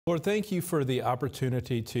Lord, thank you for the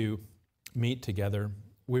opportunity to meet together.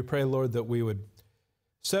 We pray, Lord, that we would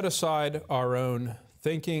set aside our own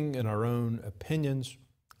thinking and our own opinions,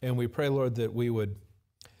 and we pray, Lord, that we would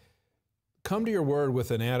come to your word with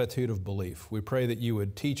an attitude of belief. We pray that you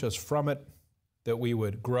would teach us from it, that we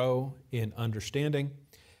would grow in understanding,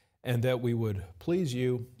 and that we would please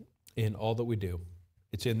you in all that we do.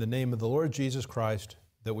 It's in the name of the Lord Jesus Christ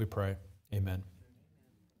that we pray. Amen.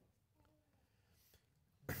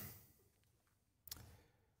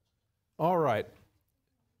 All right.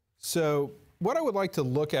 So what I would like to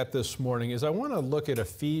look at this morning is I want to look at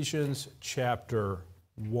Ephesians chapter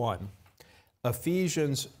 1.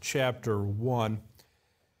 Ephesians chapter 1.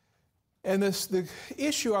 And the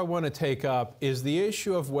issue I want to take up is the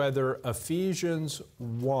issue of whether Ephesians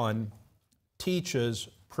 1 teaches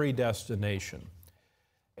predestination.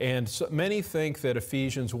 And so many think that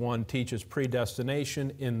Ephesians 1 teaches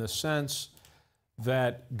predestination in the sense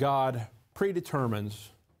that God predetermines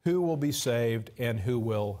who will be saved and who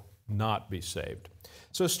will not be saved.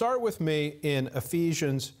 So start with me in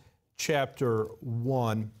Ephesians chapter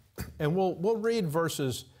 1, and we'll read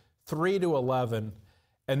verses 3 to 11,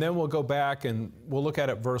 and then we'll go back and we'll look at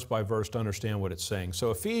it verse by verse to understand what it's saying. So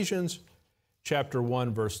Ephesians chapter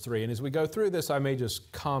 1, verse 3, and as we go through this, I may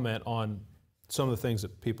just comment on some of the things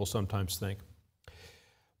that people sometimes think.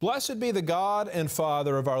 Blessed be the God and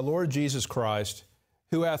Father of our Lord Jesus Christ,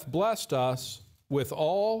 who hath blessed us with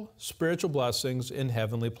all spiritual blessings in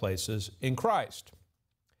heavenly places in Christ,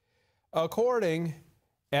 according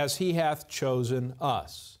as He hath chosen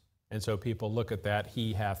us. And so people look at that,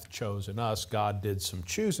 He hath chosen us. God did some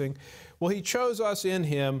choosing. Well, He chose us in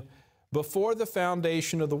Him before the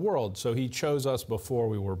foundation of the world. So He chose us before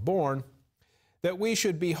we were born, that we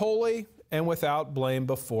should be holy and without blame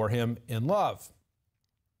before Him in love.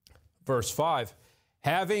 Verse 5,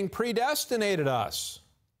 having predestinated us.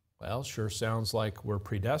 Well, sure sounds like we're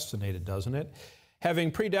predestinated, doesn't it?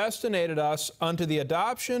 Having predestinated us unto the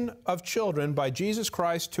adoption of children by Jesus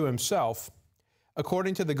Christ to Himself,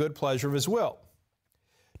 according to the good pleasure of His will,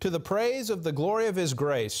 to the praise of the glory of His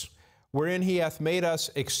grace, wherein He hath made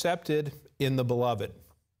us accepted in the Beloved,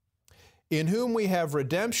 in whom we have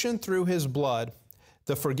redemption through His blood,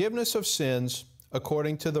 the forgiveness of sins,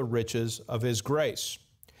 according to the riches of His grace,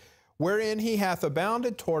 wherein He hath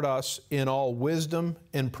abounded toward us in all wisdom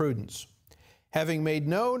and prudence, having made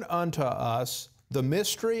known unto us the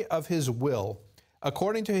mystery of His will,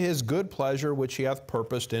 according to His good pleasure which He hath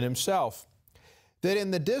purposed in Himself, that in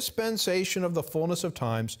the dispensation of the fullness of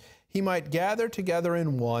times He might gather together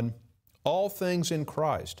in one all things in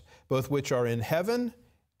Christ, both which are in heaven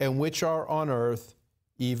and which are on earth,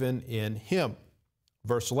 even in Him.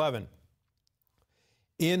 Verse 11,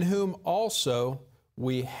 in whom also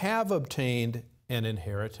we have obtained an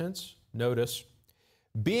inheritance, notice,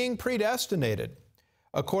 being predestinated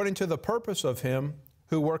according to the purpose of Him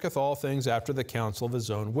who worketh all things after the counsel of His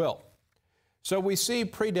own will. So we see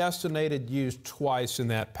predestinated used twice in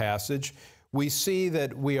that passage. We see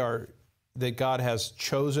that that God has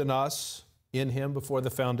chosen us in Him before the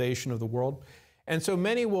foundation of the world. And so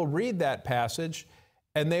many will read that passage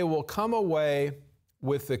and they will come away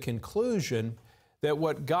with the conclusion that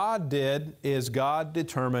what God did is God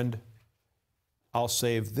determined, I'll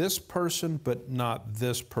save this person, but not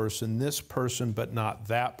this person but not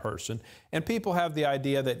that person. And people have the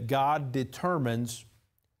idea that God determines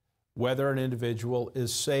whether an individual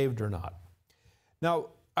is saved or not. Now,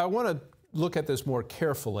 I want to look at this more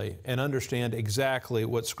carefully and understand exactly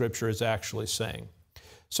what Scripture is actually saying.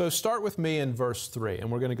 So start with me in verse 3,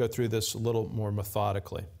 and we're going to go through this a little more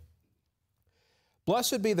methodically.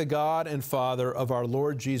 Blessed be the God and Father of our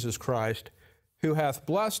Lord Jesus Christ, who hath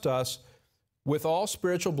blessed us with all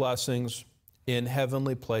spiritual blessings in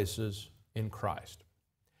heavenly places in Christ.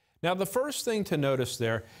 Now, the first thing to notice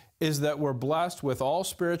there is that we're blessed with all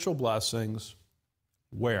spiritual blessings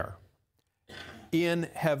where? In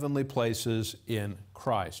heavenly places in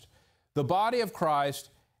Christ. The body of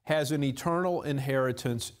Christ has an eternal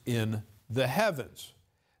inheritance in the heavens.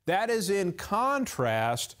 That is in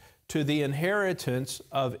contrast to the inheritance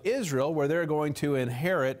of Israel, where they're going to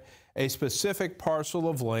inherit a specific parcel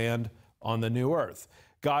of land on the new earth.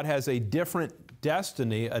 God has a different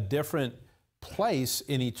destiny, a different place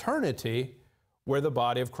in eternity where the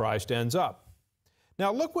body of Christ ends up.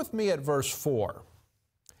 Now look with me at verse 4.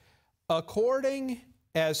 According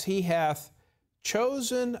as He hath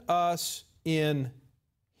chosen us in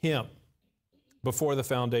Him before the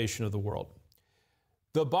foundation of the world.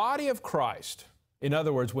 The body of Christ, in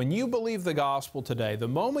other words, when you believe the gospel today, the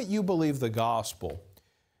moment you believe the gospel,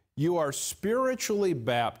 you are spiritually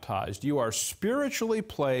baptized. You are spiritually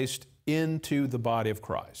placed into the body of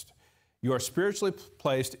Christ. You are spiritually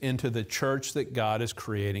placed into the church that God is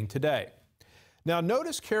creating today. Now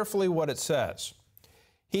notice carefully what it says.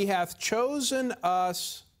 He hath chosen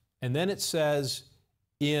us, and then it says,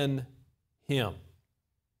 in Him.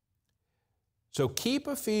 So keep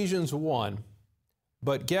Ephesians 1,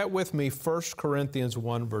 but get with me 1 Corinthians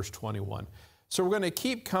 1, verse 21. So we're going to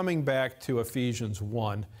keep coming back to Ephesians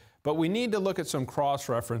 1, but we need to look at some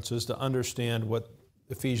cross-references to understand what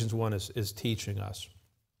Ephesians 1 is teaching us.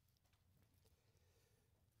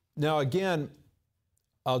 Now again,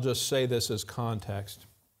 I'll just say this as context.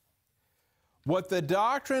 What the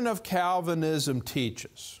doctrine of Calvinism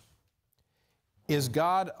teaches is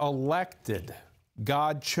God elected,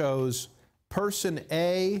 God chose person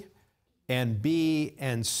A and B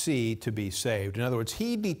and C to be saved. In other words,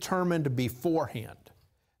 He determined beforehand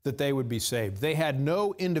that they would be saved. They had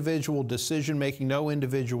no individual decision-making, no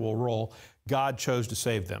individual role. God chose to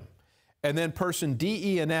save them. And then person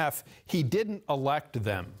D, E, and F, He didn't elect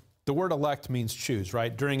them. The word elect means choose,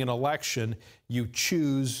 right? During an election, you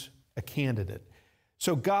choose a candidate.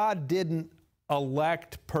 So God didn't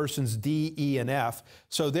elect persons D, E, and F,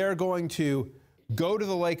 so they're going to go to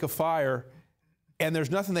the lake of fire, and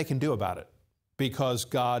there's nothing they can do about it because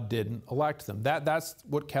God didn't elect them. That's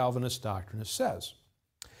what Calvinist doctrine says.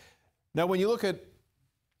 Now, when you look at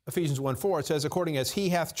Ephesians 1:4, it says, according as He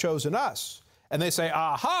hath chosen us. And they say,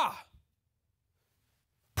 aha,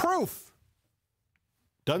 proof.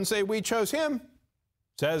 Doesn't say we chose Him.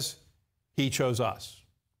 It says He chose us.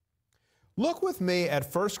 Look with me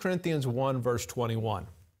at 1 Corinthians 1, verse 21.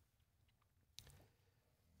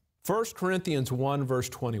 1 Corinthians 1, verse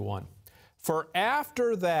 21. For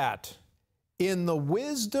after that, in the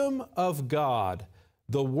wisdom of God,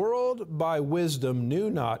 the world by wisdom knew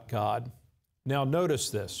not God. Now notice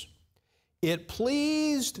this. It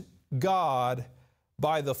pleased God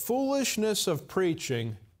by the foolishness of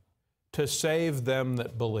preaching to save them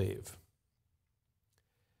that believe.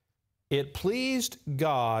 It pleased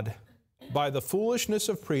God by the foolishness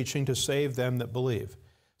of preaching to save them that believe.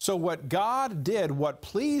 So what God did, what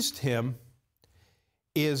pleased Him,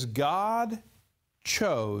 is God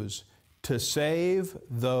chose to save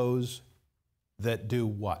those that do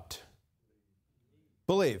what?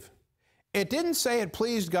 Believe. It didn't say it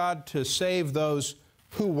pleased God to save those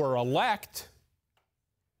who were elect.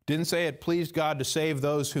 Didn't say it pleased God to save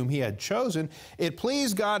those whom He had chosen. It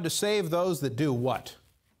pleased God to save those that do what?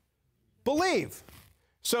 Believe.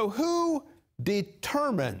 So who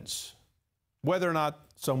determines whether or not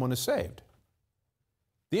someone is saved?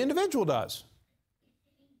 The individual does.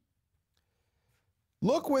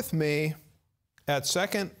 Look with me at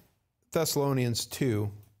 2 Thessalonians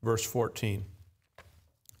 2, verse 14.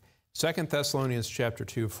 2 Thessalonians chapter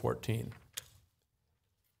 2, 14.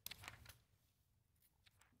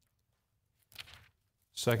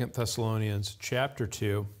 Second Thessalonians chapter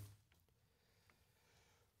 2,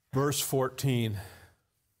 verse 14.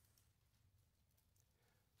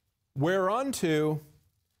 Whereunto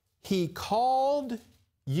He called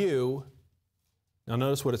you, now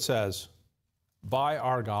notice what it says, by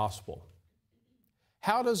our gospel.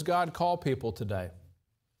 How does God call people today?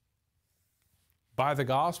 By the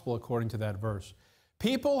gospel, according to that verse.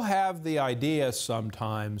 People have the idea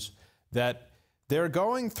sometimes that they're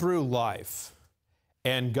going through life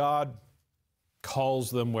and God calls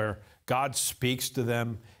them, where God speaks to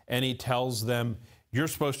them and He tells them, you're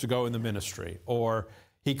supposed to go in the ministry, or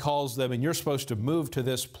He calls them and you're supposed to move to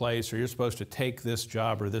this place, or you're supposed to take this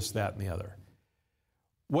job, or this, that, and the other.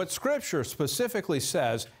 What Scripture specifically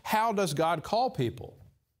says, how does God call people?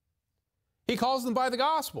 He calls them by the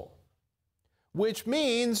gospel, which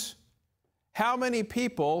means how many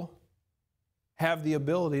people have the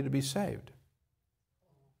ability to be saved?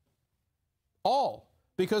 All.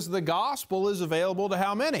 Because the gospel is available to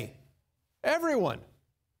how many? Everyone.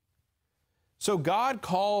 So God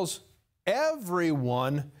calls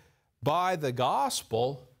everyone by the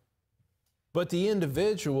gospel, but the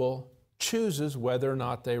individual chooses whether or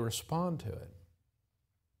not they respond to it.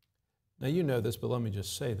 Now you know this, but let me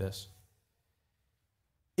just say this.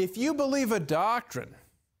 If you believe a doctrine,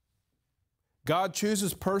 God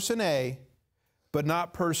chooses person A, but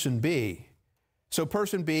not person B. So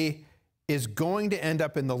person B is going to end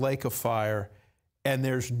up in the lake of fire, and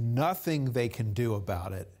there's nothing they can do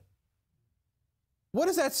about it. What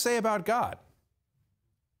does that say about God?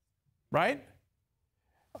 Right?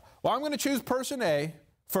 Well, I'm going to choose person A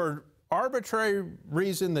for arbitrary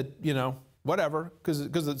reason that, whatever,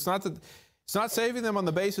 because it's not saving them on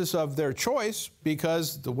the basis of their choice,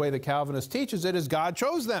 because the way the Calvinist teaches it is God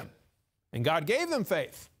chose them and God gave them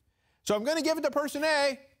faith. So I'm going to give it to person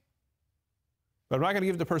A. but I'm not going to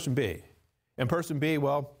give it to person B. And person B,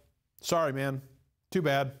 well, sorry, man, too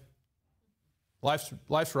bad.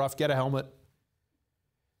 Life's rough, get a helmet.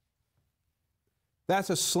 That's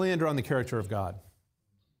a slander on the character of God.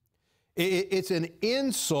 It's an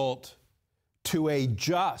insult to a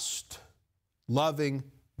just, loving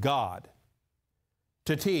God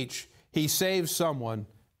to teach He saves someone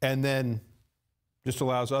and then just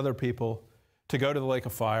allows other people to go to the lake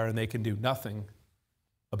of fire and they can do nothing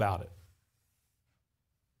about it.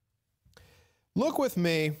 Look with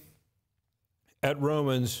me at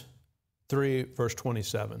Romans 3, verse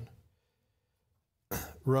 27.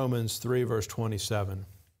 Romans 3, verse 27.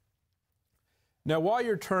 Now, while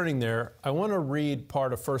you're turning there, I want to read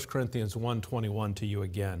part of 1 Corinthians 1:21 to you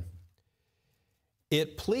again.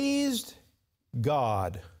 It pleased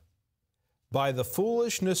God by the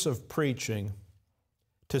foolishness of preaching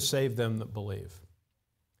to save them that believe.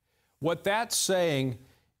 What that's saying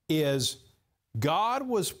is God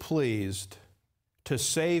was pleased to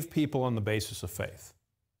save people on the basis of faith.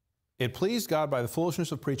 It pleased God by the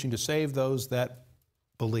foolishness of preaching to save those that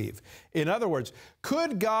believe. In other words,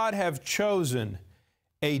 could God have chosen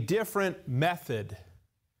a different method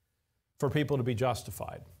for people to be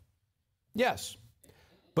justified? Yes.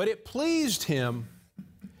 But it pleased Him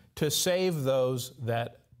to save those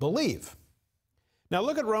that believe. Now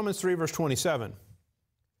look at Romans 3, verse 27.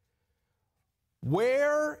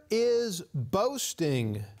 Where is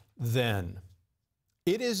boasting then?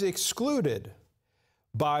 It is excluded.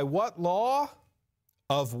 By what law?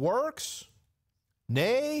 Of works?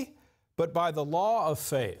 Nay, but by the law of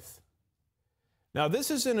faith. Now this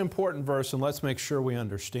is an important verse, and let's make sure we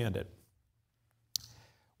understand it.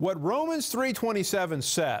 What Romans 3:27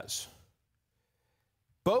 says,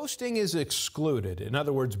 boasting is excluded. In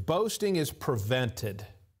other words, boasting is prevented.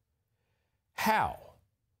 How?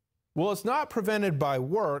 Well, it's not prevented by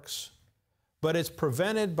works, but it's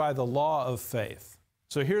prevented by the law of faith.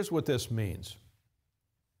 So here's what this means.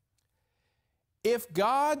 If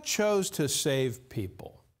God chose to save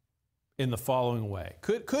people in the following way,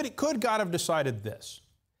 could God have decided this?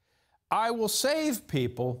 I will save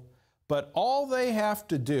people, but all they have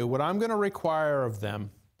to do, what I'm going to require of them,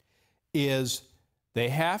 is they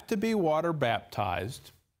have to be water baptized,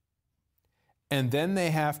 and then they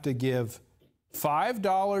have to give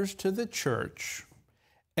 $5 to the church,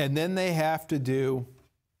 and then they have to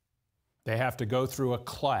go through a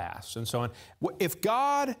class, and so on. If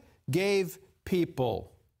God gave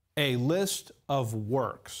people a list of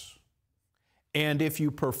works, and if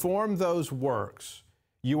you perform those works,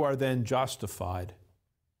 you are then justified,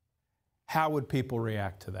 how would people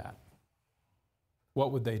react to that?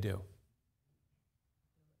 What would they do?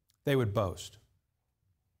 They would boast.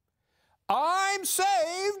 I'm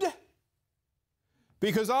saved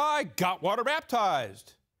because I got water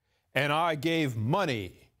baptized, and I gave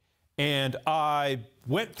money, and I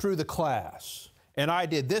went through the class, and I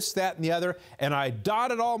did this, that, and the other, and I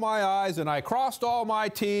dotted all my I's, and I crossed all my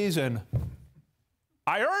T's, and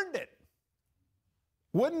I earned it.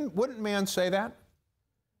 Wouldn't man say that?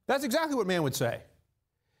 That's exactly what man would say.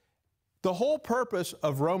 The whole purpose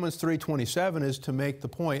of Romans 3:27 is to make the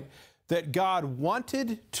point that God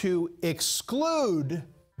wanted to exclude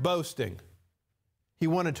boasting. He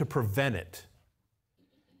wanted to prevent it.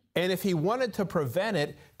 And if He wanted to prevent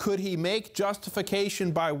it, could He make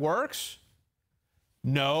justification by works?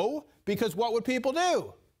 No, because what would people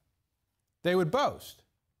do? They would boast.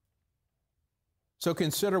 So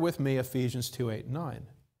consider with me Ephesians 2:8-9.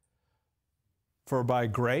 For by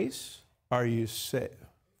grace are you saved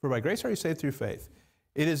through faith.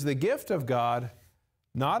 It is the gift of God,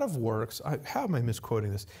 not of works. How am I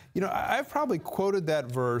misquoting this? You know, I've probably quoted that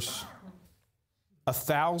verse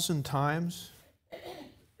 1,000 times.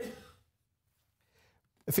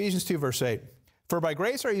 Ephesians 2, verse 8. For by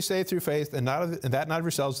grace are you saved through faith, and that not of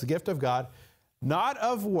yourselves, the gift of God, not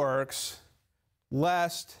of works,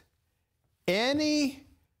 lest any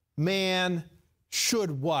man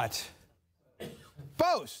should what?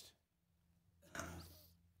 Boast.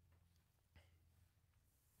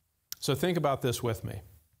 So think about this with me.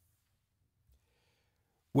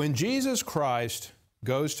 When Jesus Christ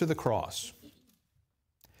goes to the cross,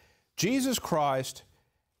 Jesus Christ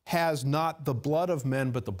has not the blood of men,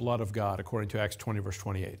 but the blood of God, according to Acts 20, verse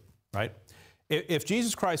 28, right? If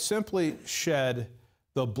Jesus Christ simply shed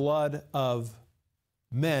the blood of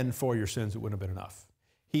men for your sins, it wouldn't have been enough.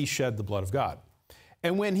 He shed the blood of God.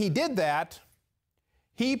 And when He did that,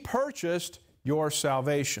 He purchased your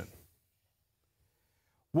salvation.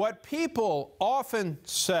 What people often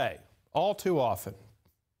say, all too often,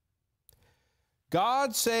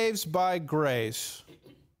 God saves by grace,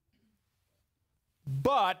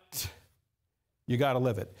 but You got to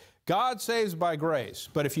live it. God saves by grace,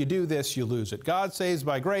 but if you do this, you lose it. God saves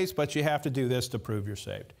by grace, but you have to do this to prove you're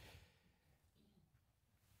saved.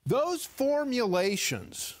 Those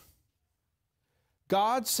formulations,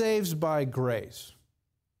 God saves by grace,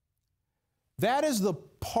 that is the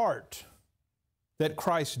part that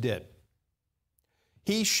Christ did.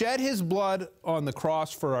 He shed His blood on the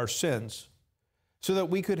cross for our sins so that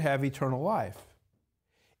we could have eternal life.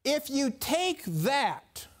 If you take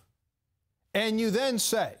that and you then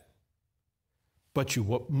say, but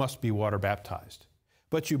you must be water baptized,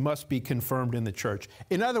 but you must be confirmed in the church.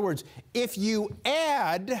 In other words, if you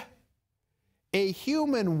add a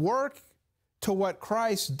human work to what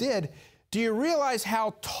Christ did, do you realize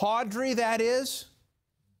how tawdry that is?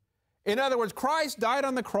 In other words, Christ died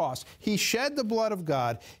on the cross. He shed the blood of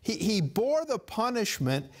God. He bore the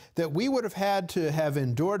punishment that we would have had to have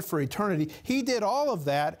endured for eternity. He did all of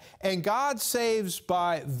that, and God saves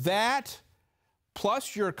by that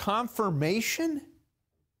plus your confirmation?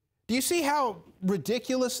 Do you see how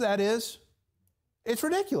ridiculous that is? It's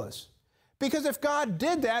ridiculous. Because if God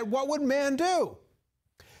did that, what would man do?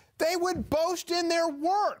 They would boast in their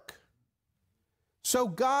work. So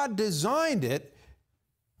God designed it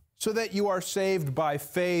so that you are saved by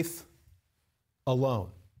faith alone.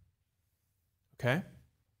 Okay?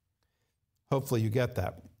 Hopefully you get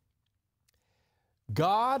that.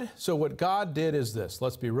 So what God did is this.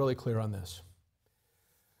 Let's be really clear on this.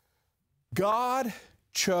 God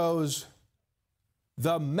chose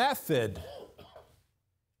the method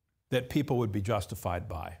that people would be justified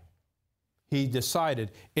by. He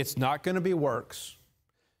decided it's not going to be works.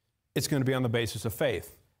 It's going to be on the basis of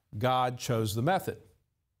faith. God chose the method.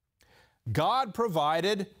 God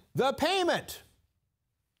provided the payment.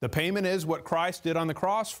 The payment is what Christ did on the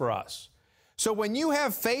cross for us. So when you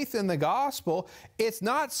have faith in the gospel, it's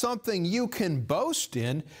not something you can boast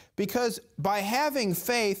in, because by having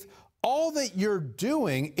faith, all that you're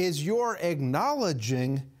doing is you're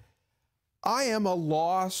acknowledging, I am a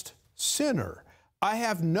lost sinner. I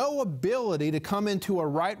have no ability to come into a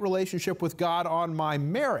right relationship with God on my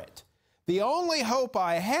merit. The only hope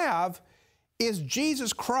I have is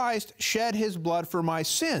Jesus Christ shed His blood for my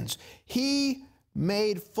sins. He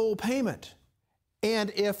made full payment.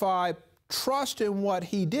 And if I trust in what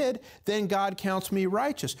He did, then God counts me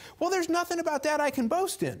righteous. Well, there's nothing about that I can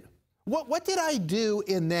boast in. What did I do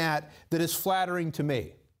in that is flattering to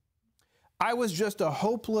me? I was just a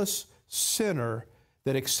hopeless sinner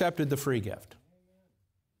that accepted the free gift.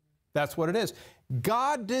 That's what it is.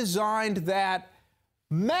 God designed that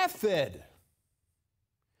method.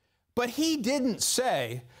 But He didn't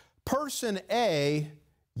say, person A,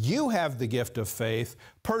 you have the gift of faith.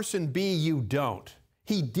 Person B, you don't.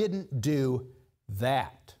 He didn't do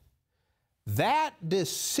that. That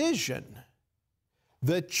decision,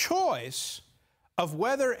 the choice of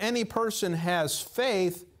whether any person has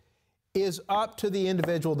faith, is up to the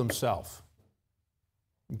individual themselves.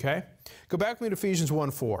 Okay? Go back with me to Ephesians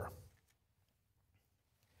 1:4.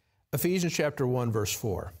 Ephesians chapter 1, verse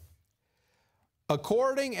 4.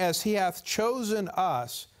 According as He hath chosen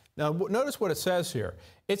us. Now, notice what it says here.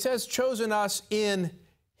 It says chosen us in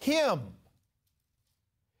Him.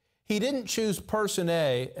 He didn't choose person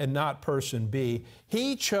A and not person B.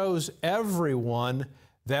 He chose everyone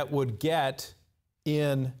that would get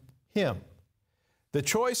in Him. The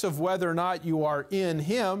choice of whether or not you are in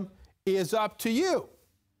Him is up to you.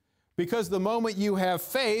 Because the moment you have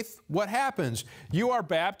faith, what happens? You are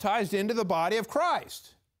baptized into the body of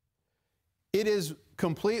Christ. It is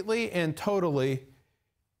completely and totally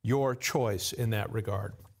your choice in that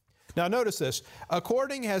regard. Now notice this.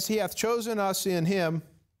 According as He hath chosen us in Him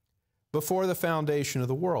before the foundation of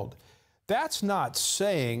the world. That's not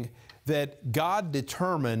saying that God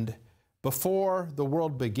determined before the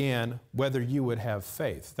world began whether you would have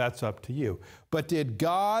faith. That's up to you. But did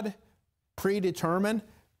God predetermine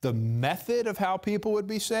the method of how people would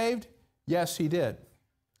be saved? Yes, He did.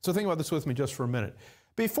 So think about this with me just for a minute.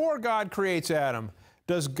 Before God creates Adam,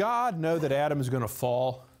 does God know that Adam is going to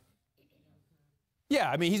fall? Yeah,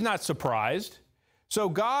 I mean, He's not surprised. So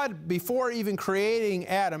God, before even creating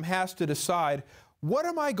Adam, has to decide, what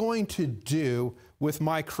am I going to do with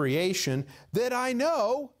my creation that I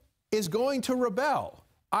know is going to rebel?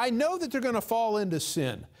 I know that they're going to fall into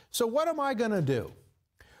sin. So what am I going to do?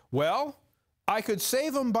 Well, I could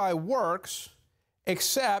save them by works,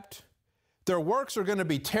 except their works are going to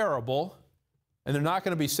be terrible, and they're not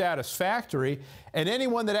going to be satisfactory. And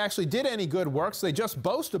anyone that actually did any good works, they just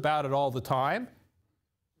boast about it all the time.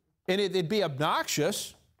 And it'd be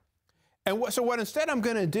obnoxious. And so what instead I'm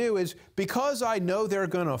going to do is, because I know they're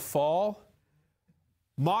going to fall,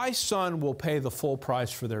 my Son will pay the full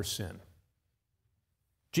price for their sin.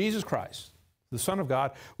 Jesus Christ, the Son of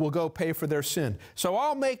God, will go pay for their sin. So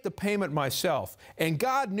I'll make the payment myself. And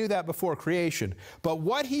God knew that before creation. But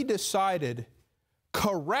what he decided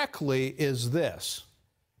correctly is this: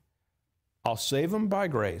 I'll save them by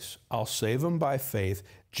grace. I'll save them by faith.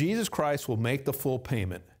 Jesus Christ will make the full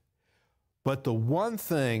payment. But the one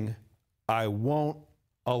thing I won't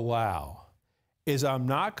allow is I'm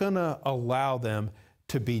not going to allow them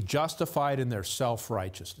to be justified in their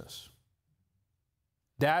self-righteousness.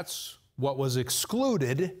 That's what was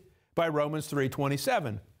excluded by Romans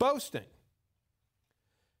 3:27, boasting.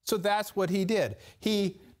 So that's what he did.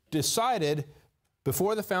 He decided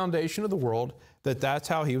before the foundation of the world that that's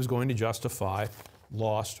how he was going to justify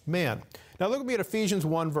lost man. Now look at me at Ephesians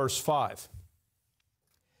 1 verse 5.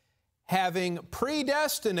 Having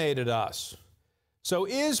predestinated us. So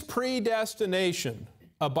is predestination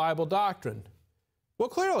a Bible doctrine? Well,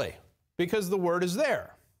 clearly, because the word is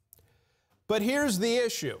there. But here's the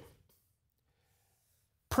issue.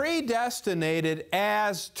 Predestinated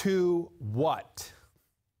as to what?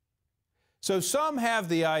 So some have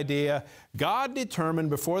the idea, God determined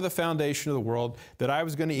before the foundation of the world that I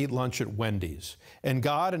was going to eat lunch at Wendy's. And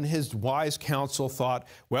God and his wise counsel thought,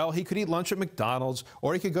 well, he could eat lunch at McDonald's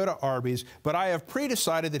or he could go to Arby's, but I have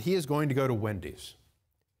pre-decided that he is going to go to Wendy's.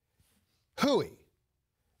 Hooey.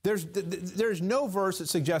 There's no verse that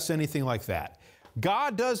suggests anything like that.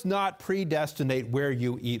 God does not predestinate where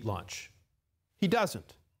you eat lunch. He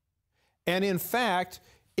doesn't. And in fact,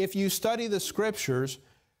 if you study the Scriptures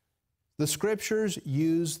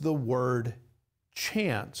use the word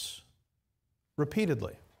chance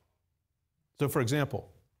repeatedly. So for example,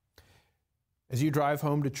 as you drive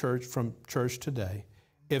home to church from church today,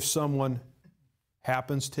 if someone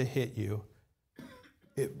happens to hit you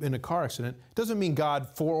in a car accident, it doesn't mean God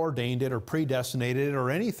foreordained it or predestinated it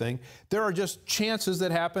or anything. There are just chances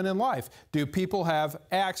that happen in life. Do people have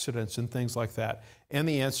accidents and things like that? And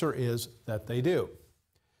the answer is that they do.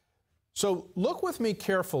 So look with me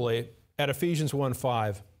carefully at Ephesians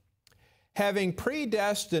 1:5. Having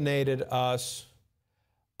predestinated us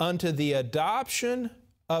unto the adoption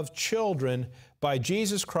of children by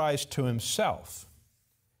Jesus Christ to himself.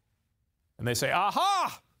 And they say,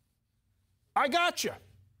 aha! I got you.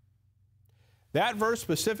 That verse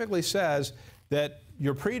specifically says that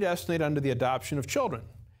you're predestinated unto the adoption of children.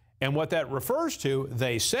 And what that refers to,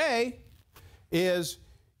 they say, is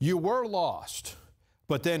you were lost,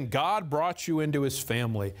 but then God brought you into his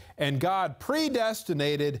family, and God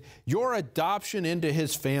predestinated your adoption into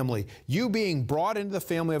his family. You being brought into the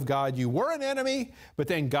family of God, you were an enemy, but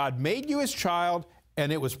then God made you his child,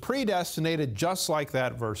 and it was predestinated just like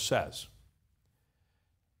that verse says.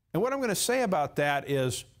 And what I'm going to say about that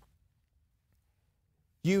is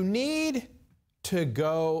you need to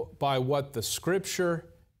go by what the Scripture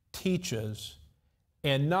teaches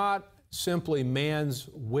and not simply man's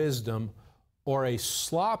wisdom or a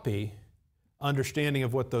sloppy understanding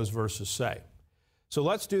of what those verses say. So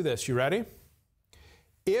let's do this. You ready?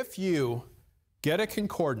 If you get a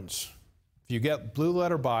concordance, if you get Blue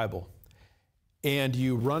Letter Bible, and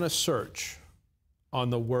you run a search on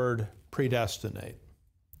the word predestinate,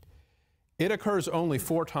 it occurs only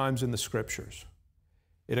 4 times in the Scriptures.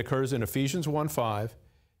 It occurs in Ephesians 1:5,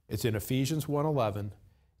 it's in Ephesians 1:11,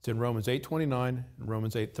 it's in Romans 8:29, and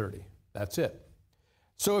Romans 8:30. That's it.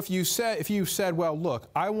 So if you said, well, look,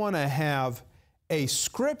 I want to have a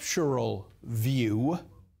scriptural view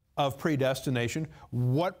of predestination,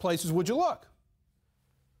 what places would you look?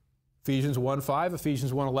 Ephesians 1:5,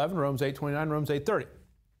 Ephesians 1:11, Romans 8:29, Romans 8:30.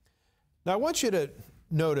 Now I want you to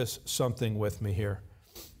notice something with me here.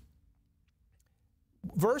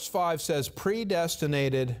 Verse 5 says,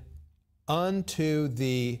 predestinated unto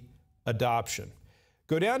the adoption.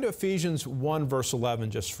 Go down to Ephesians 1, verse 11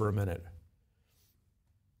 just for a minute.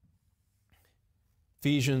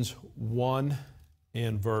 Ephesians 1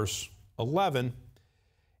 and verse 11.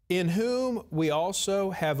 In whom we also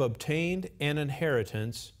have obtained an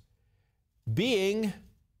inheritance, being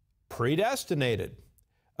predestinated,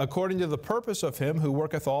 according to the purpose of him who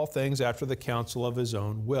worketh all things after the counsel of his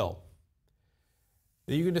own will.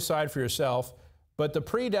 You can decide for yourself, but the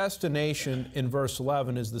predestination in verse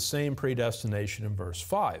 11 is the same predestination in verse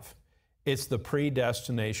 5. It's the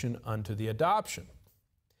predestination unto the adoption.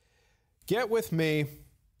 Get with me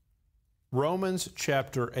Romans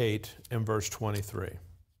chapter 8 and verse 23.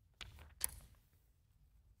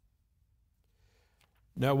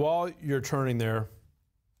 Now, while you're turning there,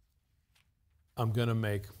 I'm going to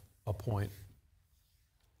make a point.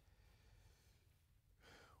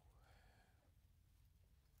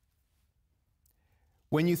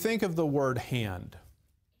 When you think of the word hand,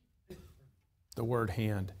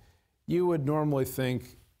 you would normally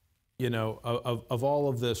think of all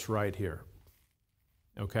of this right here.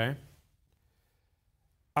 Okay?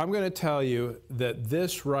 I'm going to tell you that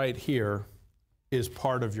this right here is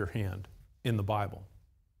part of your hand in the Bible.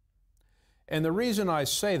 And the reason I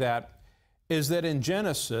say that is that in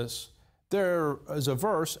Genesis, there is a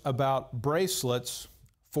verse about bracelets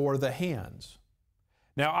for the hands.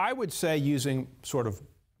 Now, I would say, using sort of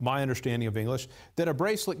my understanding of English, that a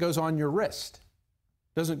bracelet goes on your wrist.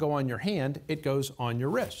 It doesn't go on your hand, it goes on your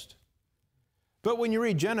wrist. But when you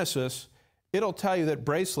read Genesis, it'll tell you that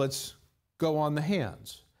bracelets go on the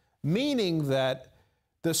hands, meaning that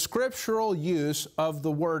the scriptural use of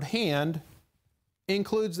the word hand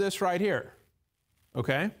includes this right here.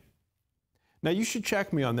 Okay? Now, you should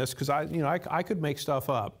check me on this because I could make stuff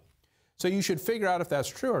up. So you should figure out if that's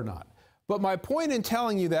true or not. But my point in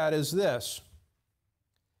telling you that is this.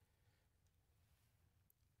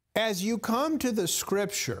 As you come to the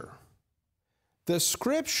Scripture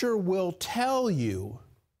will tell you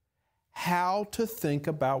how to think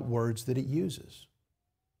about words that it uses.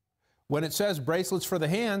 When it says bracelets for the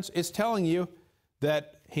hands, it's telling you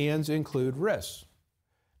that hands include wrists.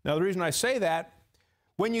 Now, the reason I say that,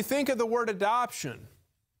 when you think of the word adoption,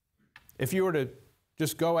 if you were to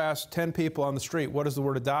just go ask 10 people on the street, what does the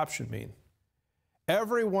word adoption mean?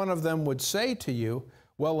 Every one of them would say to you,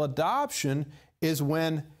 well, adoption is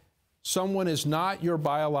when someone is not your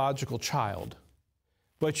biological child,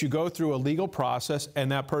 but you go through a legal process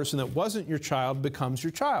and that person that wasn't your child becomes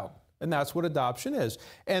your child. And that's what adoption is.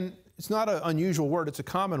 And it's not an unusual word, it's a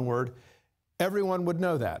common word. Everyone would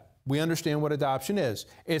know that. We understand what adoption is.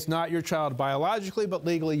 It's not your child biologically, but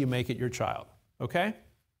legally you make it your child. Okay?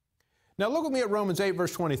 Now look with me at Romans 8,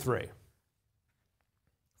 verse 23.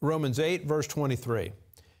 Romans 8, verse 23.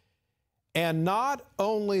 And not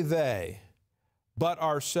only they, but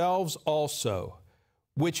ourselves also,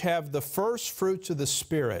 which have the first fruits of the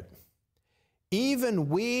Spirit, even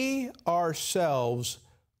we ourselves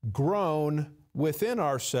groan within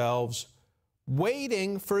ourselves,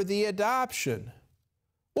 waiting for the adoption.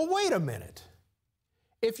 Well, wait a minute.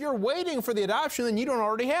 If you're waiting for the adoption, then you don't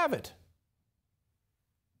already have it.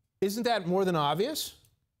 Isn't that more than obvious?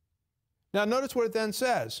 Now, notice what it then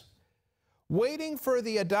says. Waiting for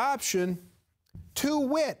the adoption, to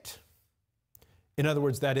wit. In other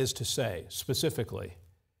words, that is to say, specifically,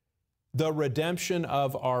 the redemption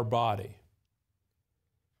of our body.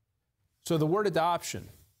 So the word adoption,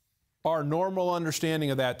 our normal understanding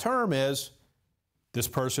of that term is, this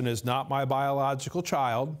person is not my biological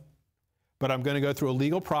child, but I'm going to go through a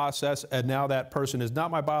legal process, and now that person is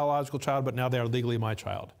not my biological child, but now they are legally my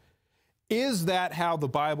child. Is that how the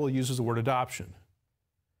Bible uses the word adoption?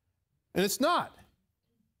 And it's not.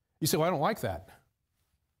 You say, well, I don't like that.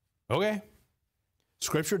 Okay.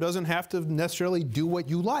 Scripture doesn't have to necessarily do what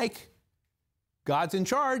you like. God's in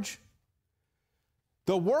charge.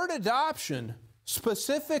 The word adoption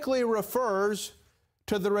specifically refers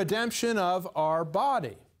to the redemption of our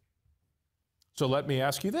body. So let me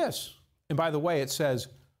ask you this. And by the way, it says,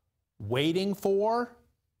 waiting for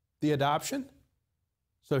the adoption.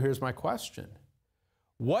 So here's my question.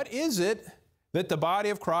 What is it that the body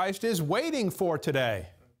of Christ is waiting for today?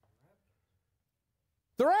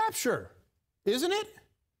 The rapture, isn't it?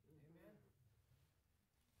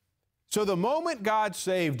 So the moment God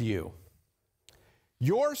saved you,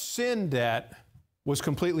 your sin debt was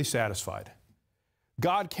completely satisfied.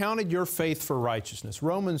 God counted your faith for righteousness.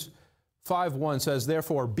 Romans 5:1 says,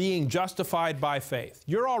 therefore, being justified by faith.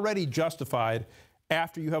 You're already justified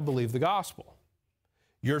after you have believed the gospel.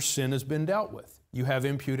 Your sin has been dealt with. You have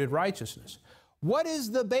imputed righteousness. What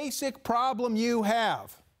is the basic problem you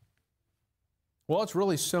have? Well, it's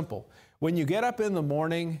really simple. When you get up in the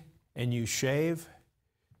morning and you shave,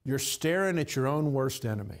 you're staring at your own worst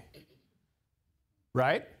enemy.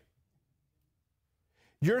 Right?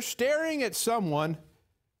 You're staring at someone.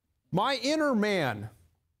 My inner man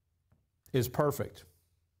is perfect,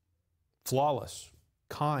 flawless,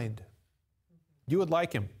 kind. You would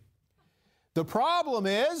like him. The problem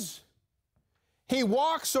is, he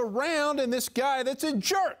walks around and this guy that's a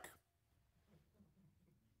jerk.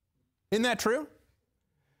 Isn't that true?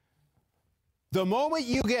 The moment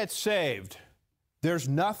you get saved, there's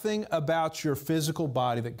nothing about your physical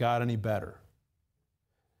body that got any better.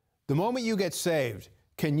 The moment you get saved,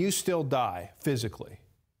 can you still die physically?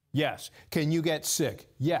 Yes. Can you get sick?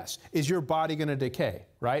 Yes. Is your body going to decay?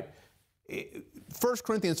 Right? 1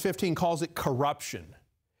 Corinthians 15 calls it corruption,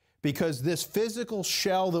 because this physical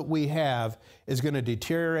shell that we have is going to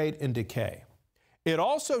deteriorate and decay. It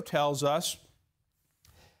also tells us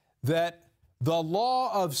that the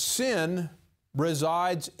law of sin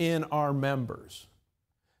resides in our members.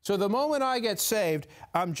 So the moment I get saved,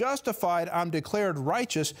 I'm justified, I'm declared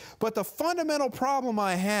righteous, but the fundamental problem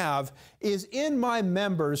I have is in my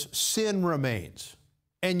members, sin remains.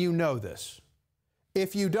 And you know this.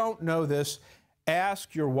 If you don't know this,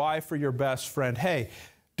 ask your wife or your best friend, hey,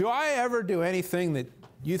 do I ever do anything that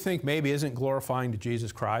you think maybe isn't glorifying to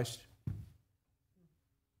Jesus Christ?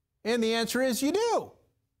 And the answer is you do.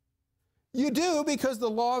 You do, because the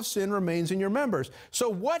law of sin remains in your members. So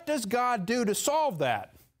what does God do to solve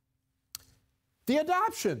that? The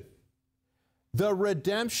adoption. The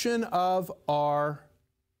redemption of our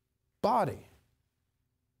body.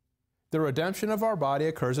 The redemption of our body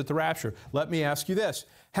occurs at the rapture. Let me ask you this.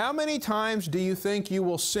 How many times do you think you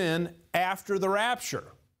will sin after the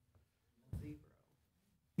rapture? 0.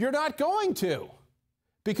 You're not going to,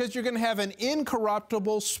 because you're going to have an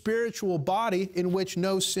incorruptible spiritual body in which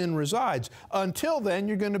no sin resides. Until then,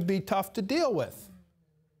 you're going to be tough to deal with.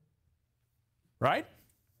 Right?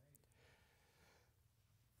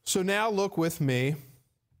 So now look with me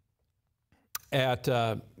at,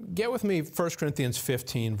 get with me 1 Corinthians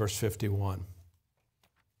 15, verse 51.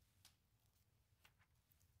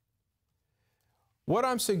 What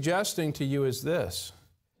I'm suggesting to you is this.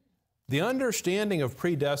 The understanding of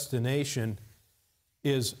predestination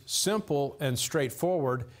is simple and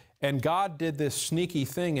straightforward, and God did this sneaky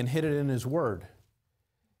thing and hid it in His Word.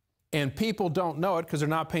 And people don't know it because they're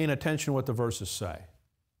not paying attention to what the verses say.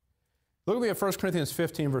 Look at me at 1 Corinthians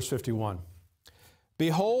 15, verse 51.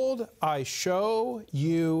 Behold, I show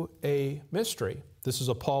you a mystery. This is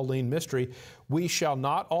a Pauline mystery. We shall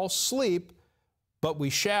not all sleep, but we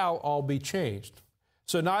shall all be changed.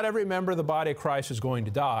 So not every member of the body of Christ is going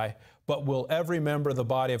to die, but will every member of the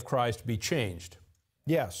body of Christ be changed?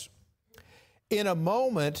 Yes. In a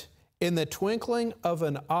moment, in the twinkling of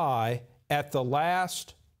an eye, at the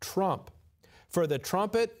last trump. For the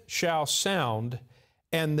trumpet shall sound,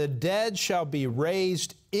 and the dead shall be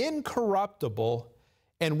raised incorruptible,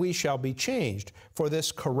 and we shall be changed. For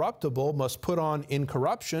this corruptible must put on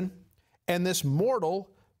incorruption, and this mortal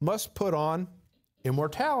must put on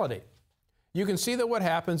immortality. You can see that what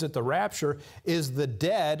happens at the rapture is the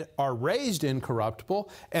dead are raised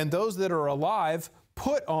incorruptible, and those that are alive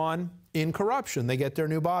put on incorruption. They get their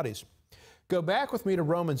new bodies. Go back with me to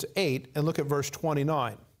Romans 8 and look at verse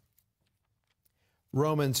 29.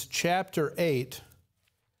 Romans chapter 8,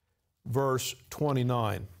 verse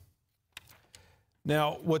 29.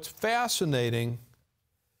 Now, what's fascinating,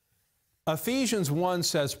 Ephesians 1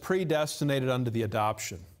 says predestinated unto the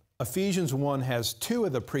adoption. Ephesians 1 has 2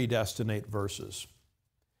 of the predestinate verses.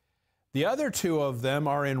 The other 2 of them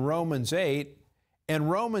are in Romans 8,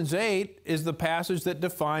 and Romans 8 is the passage that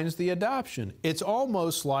defines the adoption. It's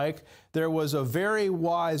almost like there was a very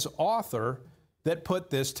wise author that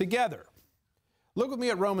put this together. Look with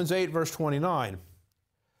me at Romans 8, verse 29.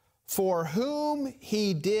 For whom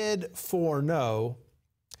He did foreknow,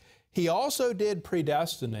 He also did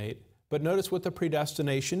predestinate, but notice what the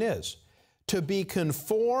predestination is. To be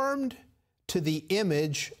conformed to the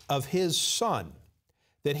image of His Son,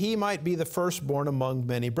 that He might be the firstborn among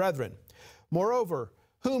many brethren. Moreover,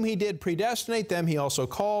 whom He did predestinate, them He also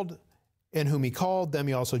called, and whom He called, them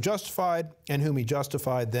He also justified, and whom He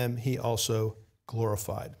justified, them He also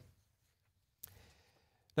glorified.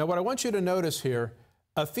 Now, what I want you to notice here,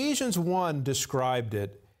 Ephesians 1 described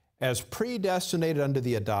it as predestinated unto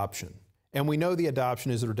the adoption. And we know the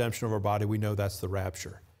adoption is the redemption of our body. We know that's the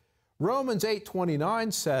rapture. Romans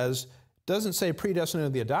 8:29 says, doesn't say predestinated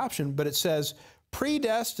unto the adoption, but it says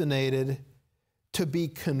predestinated to be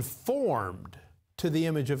conformed to the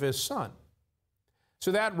image of His Son.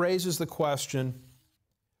 So that raises the question,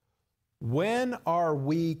 when are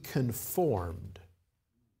we conformed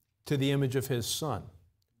to the image of His Son?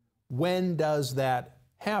 When does that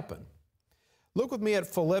happen? Look with me at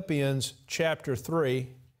Philippians chapter 3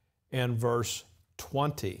 and verse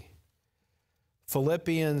 20.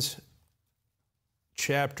 Philippians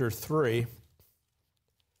chapter 3,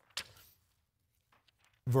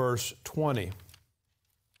 verse 20.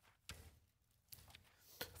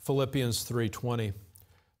 Philippians 3:20.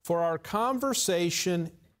 For our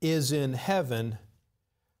conversation is in heaven,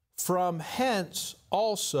 from hence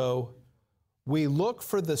also we look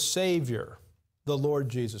for the Savior, the Lord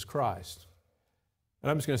Jesus Christ. And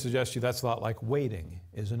I'm just going to suggest to you that's a lot like waiting,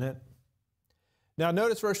 isn't it? Now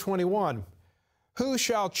notice verse 21. Who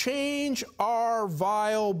shall change our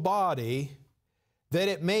vile body, that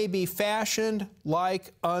it may be fashioned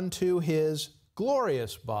like unto His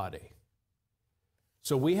glorious body.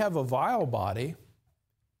 So we have a vile body.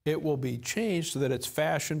 It will be changed so that it's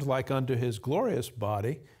fashioned like unto His glorious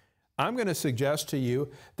body. I'm going to suggest to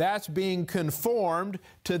you that's being conformed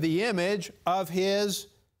to the image of His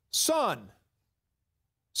Son.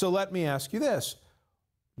 So let me ask you this.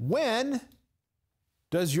 When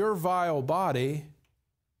does your vile body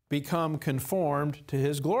become conformed to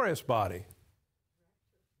His glorious body?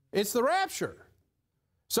 It's the rapture.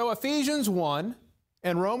 So Ephesians 1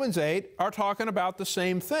 and Romans 8 are talking about the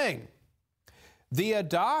same thing. The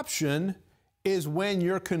adoption is when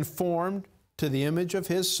you're conformed to the image of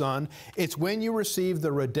His Son. It's when you receive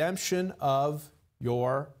the redemption of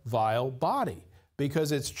your vile body,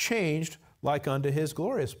 because it's changed like unto His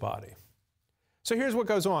glorious body. So here's what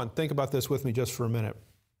goes on. Think about this with me just for a minute.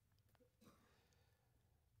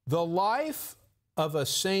 The life of a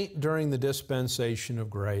saint during the dispensation of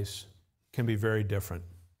grace can be very different.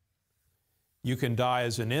 You can die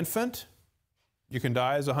as an infant. You can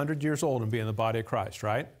die as 100 years old and be in the body of Christ,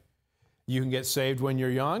 right? You can get saved when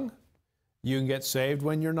you're young. You can get saved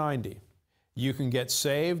when you're 90. You can get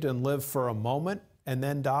saved and live for a moment and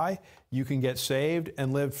then die. You can get saved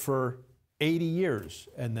and live for 80 years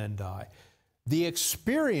and then die. The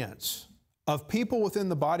experience of people within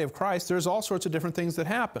the body of Christ, there's all sorts of different things that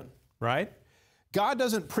happen, right? God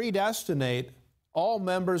doesn't predestinate all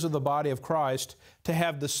members of the body of Christ to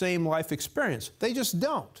have the same life experience. They just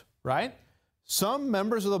don't, right? Some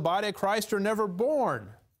members of the body of Christ are never born,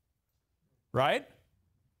 right?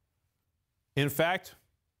 In fact,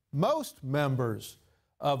 most members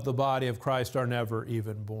of the body of Christ are never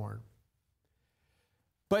even born.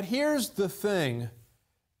 But here's the thing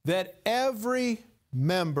that every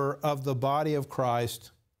member of the body of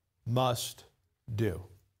Christ must do.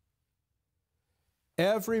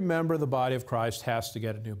 Every member of the body of Christ has to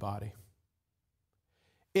get a new body.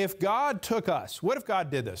 If God took us, what if God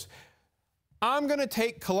did this? I'm going to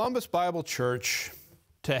take Columbus Bible Church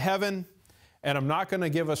to heaven, and I'm not going to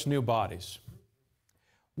give us new bodies.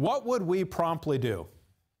 What would we promptly do?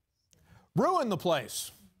 Ruin the place,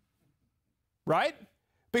 right?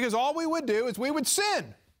 Because all we would do is we would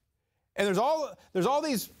sin. And there's all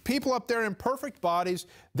these people up there in perfect bodies.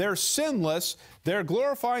 They're sinless. They're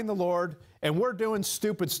glorifying the Lord, and we're doing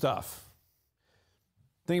stupid stuff.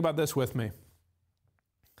 Think about this with me.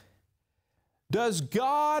 Does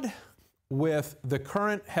God, with the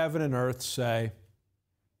current heaven and earth, say,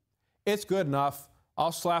 it's good enough,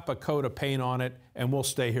 I'll slap a coat of paint on it, and we'll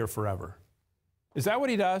stay here forever? Is that what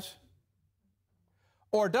He does?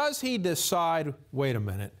 Or does He decide, wait a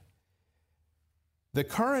minute, the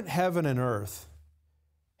current heaven and earth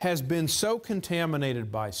has been so contaminated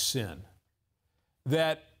by sin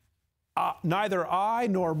that neither I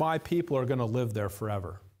nor my people are going to live there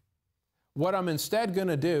forever. What I'm instead going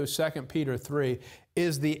to do, 2 Peter 3,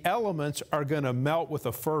 is the elements are going to melt with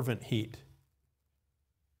a fervent heat.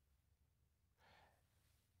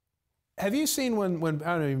 Have you seen when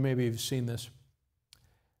I don't know, maybe you've seen this.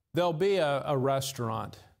 There'll be a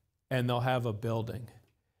restaurant and they'll have a building.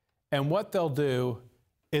 And what they'll do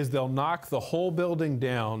is they'll knock the whole building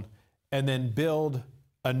down and then build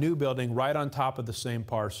a new building right on top of the same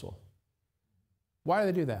parcel. Why do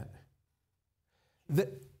they do that?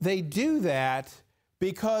 They do that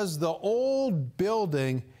because the old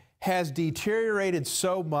building has deteriorated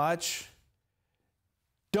so much.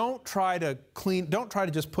 Don't try to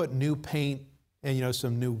just put new paint and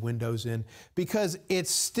some new windows in, because it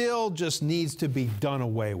still just needs to be done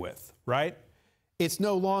away with, right? It's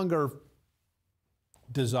no longer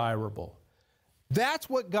desirable. That's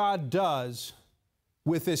what God does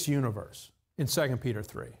with this universe in 2 Peter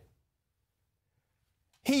 3.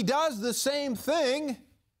 He does the same thing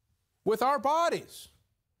with our bodies.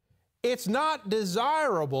 It's not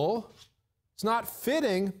desirable, it's not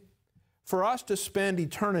fitting for us to spend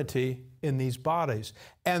eternity in these bodies.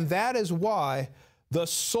 And that is why the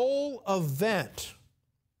sole event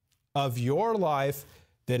of your life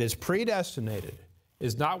that is predestinated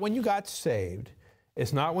is not when you got saved,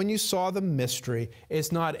 it's not when you saw the mystery,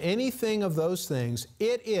 it's not anything of those things.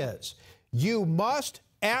 It is, you must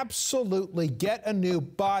absolutely get a new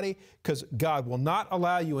body, because God will not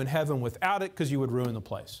allow you in heaven without it, because you would ruin the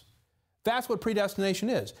place. That's what predestination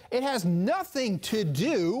is. It has nothing to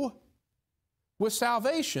do with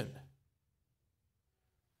salvation.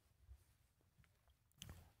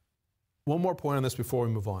 One more point on this before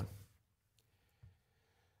we move on.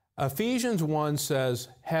 Ephesians 1 says,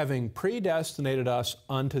 having predestinated us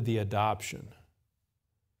unto the adoption.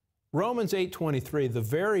 Romans 8:23, the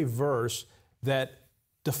very verse that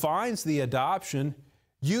defines the adoption,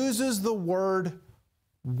 uses the word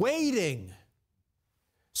waiting.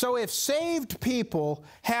 So if saved people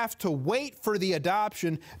have to wait for the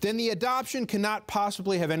adoption, then the adoption cannot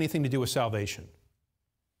possibly have anything to do with salvation.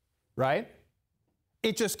 Right?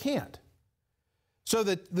 It just can't. So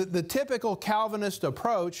the typical Calvinist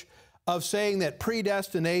approach of saying that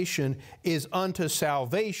predestination is unto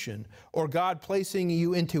salvation, or God placing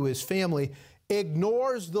you into His family,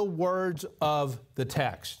 ignores the words of the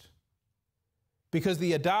text. Because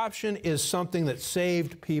the adoption is something that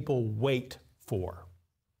saved people wait for.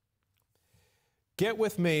 Get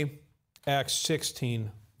with me, Acts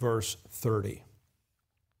 16, verse 30.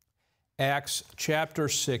 Acts chapter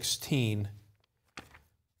 16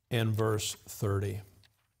 and verse 30.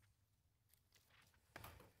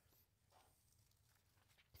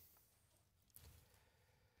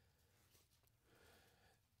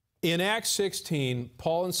 In Acts 16,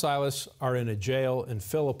 Paul and Silas are in a jail in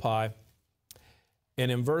Philippi,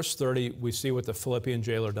 and in verse 30, we see what the Philippian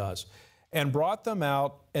jailer does. And brought them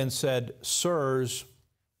out and said, Sirs,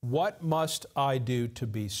 what must I do to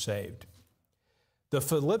be saved? The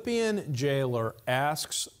Philippian jailer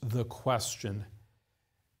asks the question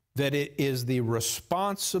that it is the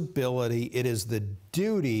responsibility, it is the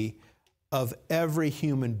duty of every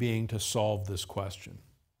human being to solve this question.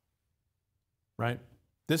 Right?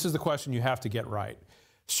 This is the question you have to get right.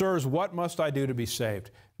 Sirs, what must I do to be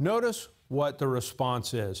saved? Notice what the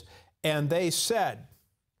response is. And they said,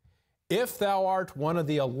 if thou art one of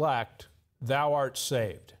the elect, thou art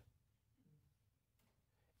saved.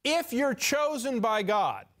 If you're chosen by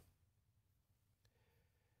God.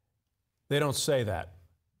 They don't say that.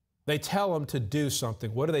 They tell them to do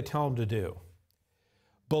something. What do they tell them to do?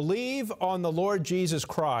 Believe on the Lord Jesus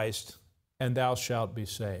Christ, and thou shalt be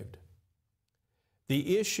saved.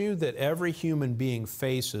 The issue that every human being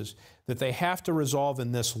faces, that they have to resolve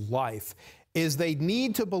in this life, is they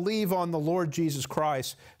need to believe on the Lord Jesus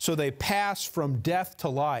Christ so they pass from death to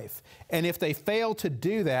life. And if they fail to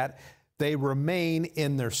do that, they remain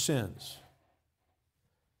in their sins.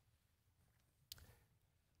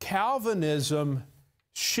 Calvinism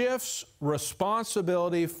shifts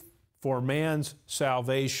responsibility for man's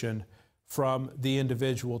salvation from the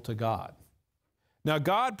individual to God. Now,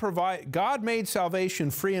 God made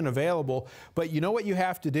salvation free and available, but you know what you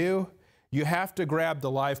have to do? You have to grab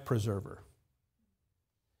the life preserver.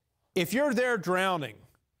 If you're there drowning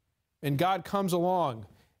and God comes along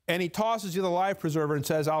and He tosses you the life preserver and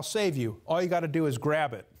says, I'll save you, all you got to do is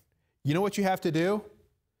grab it. You know what you have to do?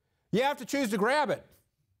 You have to choose to grab it.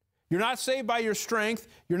 You're not saved by your strength.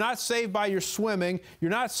 You're not saved by your swimming.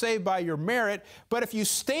 You're not saved by your merit. But if you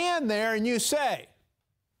stand there and you say,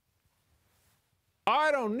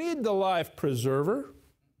 I don't need the life preserver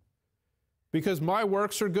because my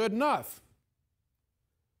works are good enough,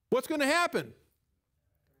 what's going to happen?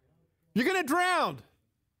 You're going to drown.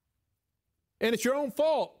 And it's your own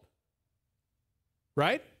fault.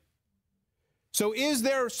 Right? So is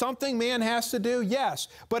there something man has to do? Yes.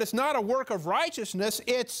 But it's not a work of righteousness.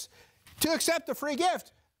 It's to accept the free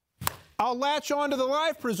gift. I'll latch on to the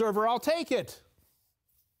life preserver. I'll take it.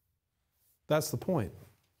 That's the point.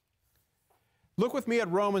 Look with me at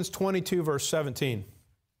Romans 22, verse 17.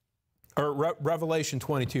 Or Revelation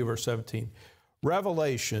 22, verse 17.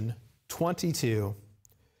 Revelation 22,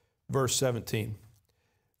 verse 17.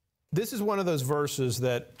 This is one of those verses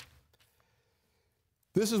that,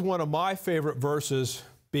 this is one of my favorite verses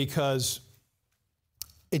because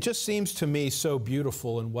it just seems to me so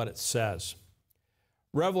beautiful in what it says.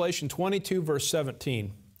 Revelation 22, verse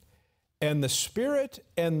 17. And the Spirit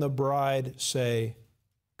and the bride say,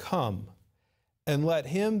 Come. And let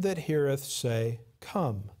him that heareth say,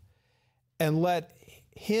 Come. And let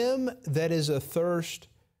him that is athirst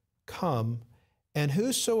come. And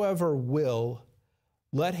whosoever will,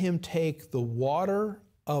 let him take the water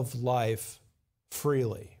of life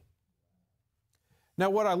freely. Now,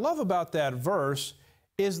 what I love about that verse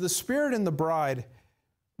is the Spirit and the bride.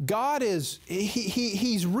 God is,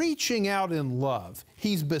 He's reaching out in love.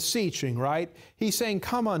 He's beseeching, right? He's saying,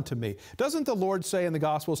 come unto me. Doesn't the Lord say in the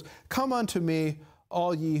Gospels, come unto me,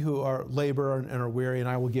 all ye who are labor and are weary, and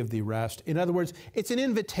I will give thee rest. In other words, it's an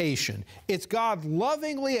invitation. It's God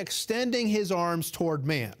lovingly extending His arms toward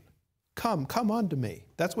man. Come unto me.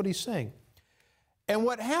 That's what He's saying. And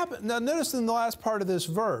what happened, now notice in the last part of this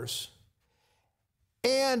verse,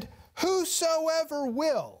 and whosoever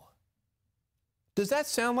will. Does that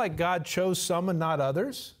sound like God chose some and not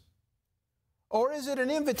others? Or is it an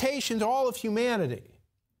invitation to all of humanity?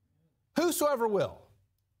 Whosoever will.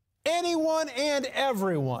 Anyone and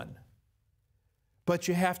everyone. But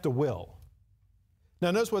you have to will.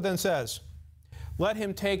 Now notice what it then says. Let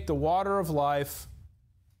him take the water of life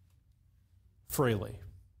freely.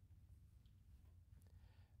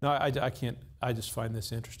 Now I just find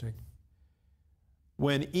this interesting.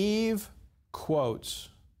 When Eve quotes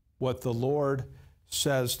what the Lord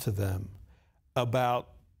says to them about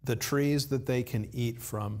the trees that they can eat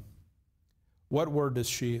from, What word does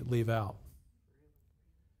she leave out?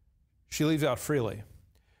 She leaves out freely.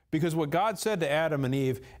 Because what God said to Adam and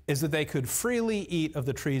Eve is that they could freely eat of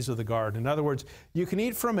the trees of the garden. In other words, you can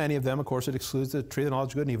eat from any of them. Of course, it excludes the tree of the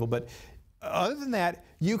knowledge of good and evil. But other than that,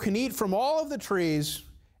 you can eat from all of the trees,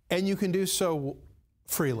 and you can do so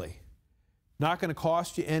freely. Not going to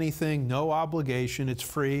cost you anything, no obligation, it's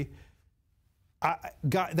free.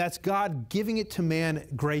 That's God giving it to man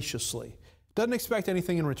graciously. Doesn't expect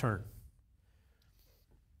anything in return.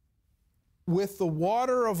 With the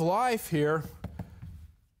water of life here,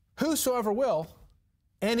 whosoever will,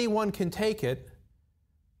 anyone can take it.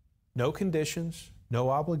 No conditions, no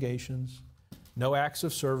obligations, no acts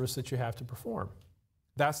of service that you have to perform.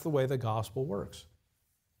 That's the way the gospel works.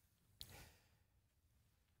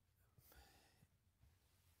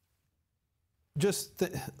 Just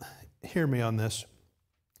hear me on this.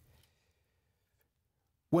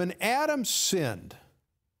 When Adam sinned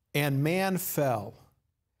and man fell,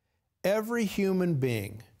 every human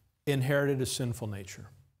being inherited a sinful nature.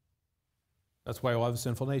 That's why you all have a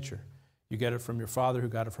sinful nature. You get it from your father who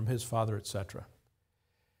got it from his father, etc.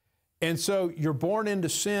 And so you're born into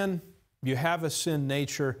sin, you have a sin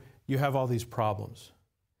nature, you have all these problems.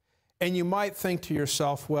 And you might think to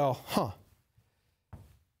yourself, well,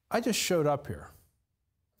 I just showed up here.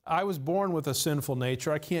 I was born with a sinful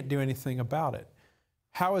nature. I can't do anything about it.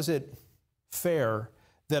 How is it fair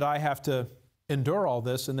that I have to endure all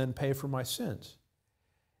this and then pay for my sins?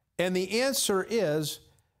 And the answer is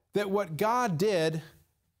that what God did,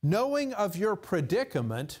 knowing of your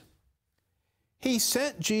predicament, He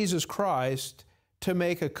sent Jesus Christ to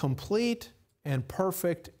make a complete and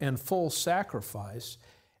perfect and full sacrifice,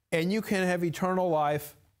 and you can have eternal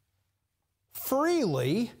life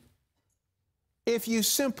freely if you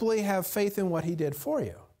simply have faith in what He did for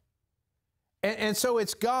you. And so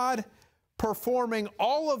it's God performing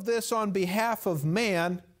all of this on behalf of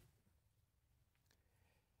man,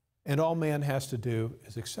 and all man has to do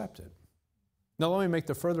is accept it. Now let me make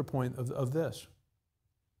the further point of this.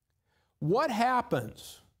 What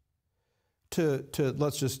happens to,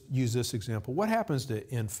 let's just use this example, what happens to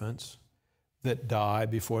infants that die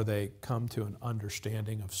before they come to an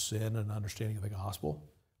understanding of sin and an understanding of the gospel?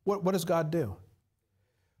 What does God do?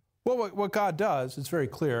 Well, what God does, it's very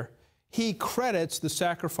clear, He credits the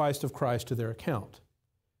sacrifice of Christ to their account.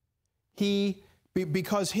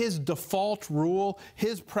 Because His default rule,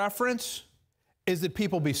 His preference is that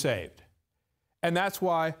people be saved. And that's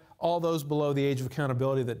why all those below the age of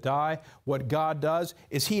accountability that die, what God does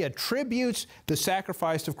is He attributes the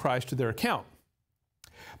sacrifice of Christ to their account.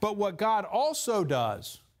 But what God also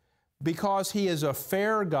does, because He is a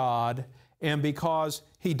fair God and because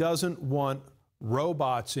He doesn't want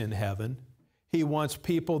robots in heaven, He wants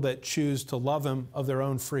people that choose to love Him of their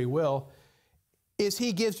own free will, is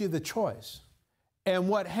He gives you the choice. And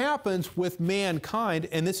what happens with mankind,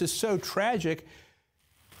 and this is so tragic,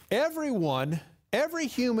 every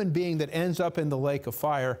human being that ends up in the lake of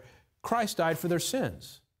fire, Christ died for their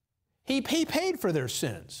sins. He paid for their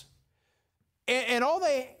sins. And all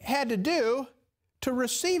they had to do to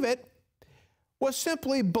receive it was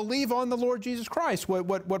simply believe on the Lord Jesus Christ,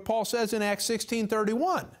 what Paul says in Acts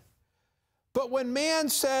 16:31. But when man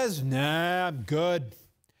says, nah, I'm good.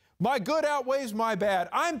 My good outweighs my bad.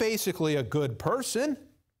 I'm basically a good person.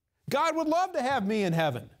 God would love to have me in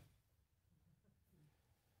heaven.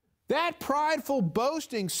 That prideful,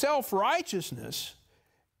 boasting, self-righteousness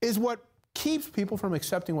is what keeps people from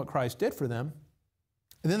accepting what Christ did for them,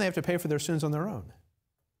 and then they have to pay for their sins on their own.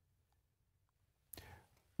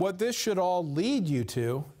 What this should all lead you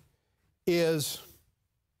to is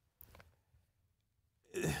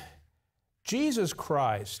Jesus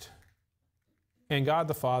Christ and God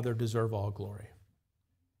the Father deserve all glory.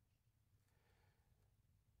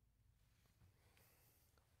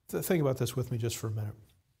 Think about this with me just for a minute.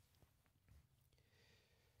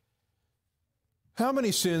 How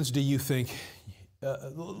many sins do you think,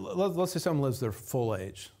 let's say someone lives their full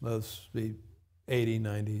age, let's be 80,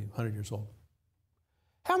 90, 100 years old.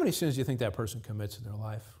 How many sins do you think that person commits in their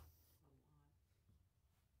life?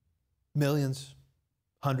 Millions?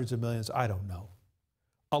 Hundreds of millions? I don't know.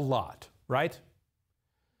 A lot, right?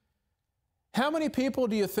 How many people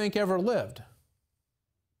do you think ever lived?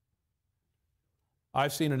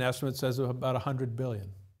 I've seen an estimate that says about 100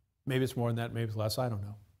 billion. Maybe it's more than that, maybe it's less, I don't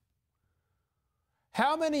know.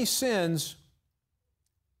 How many sins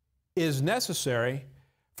is necessary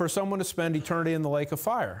for someone to spend eternity in the lake of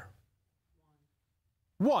fire?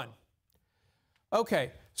 One.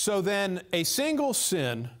 Okay, so then a single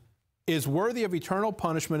sin is worthy of eternal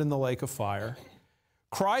punishment in the lake of fire.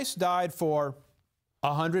 Christ died for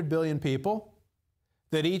 100 billion people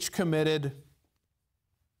that each committed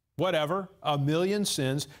whatever, 1,000,000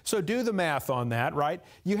 sins. So do the math on that, right?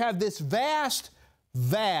 You have this vast,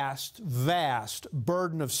 vast, vast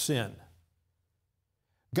burden of sin.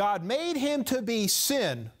 God made him to be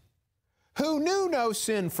sin who knew no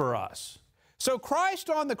sin for us. So Christ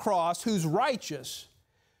on the cross, who's righteous,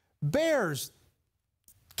 bears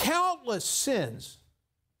countless sins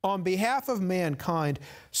on behalf of mankind,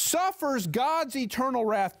 suffers God's eternal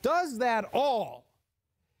wrath, does that all.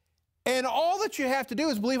 And all that you have to do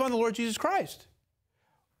is believe on the Lord Jesus Christ.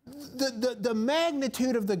 The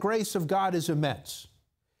magnitude of the grace of God is immense.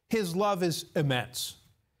 His love is immense.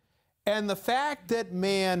 And the fact that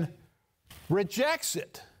man rejects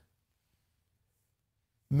it,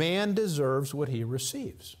 man deserves what he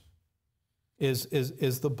receives,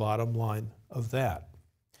 is the bottom line of that.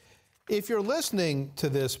 If you're listening to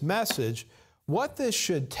this message, what this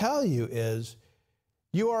should tell you is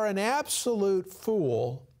you are an absolute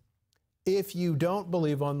fool if you don't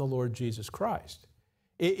believe on the Lord Jesus Christ.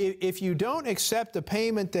 If you don't accept the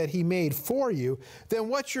payment that he made for you, then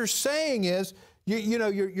what you're saying is,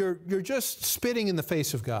 you're just spitting in the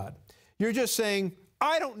face of God. You're just saying,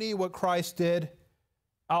 I don't need what Christ did.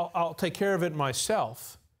 I'll take care of it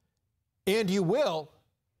myself. And you will,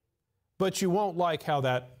 but you won't like how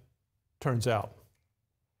that turns out.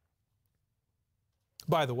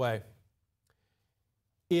 By the way,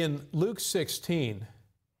 in Luke 16,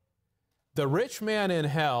 the rich man in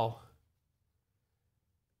hell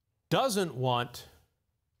doesn't want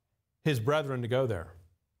his brethren to go there.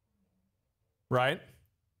 Right?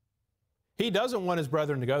 He doesn't want his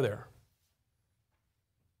brethren to go there.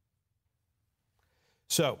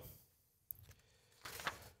 So,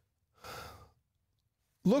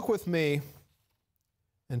 look with me,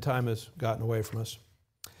 and time has gotten away from us.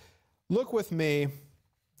 Look with me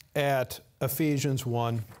at Ephesians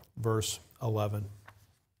 1, verse 11.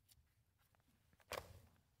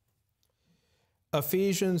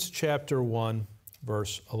 Ephesians chapter 1,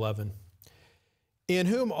 verse 11. In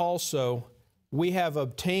whom also we have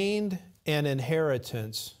obtained an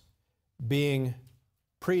inheritance, being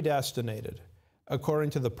predestinated, according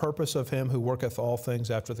to the purpose of him who worketh all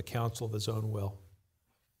things after the counsel of his own will.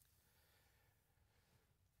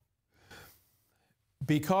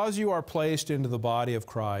 Because you are placed into the body of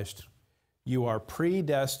Christ, you are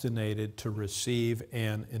predestinated to receive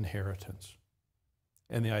an inheritance.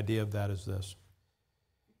 And the idea of that is this.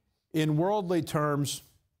 In worldly terms,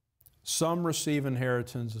 some receive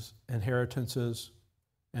inheritances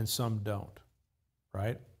and some don't,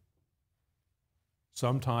 right?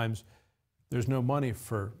 Sometimes there's no money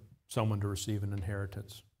for someone to receive an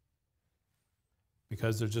inheritance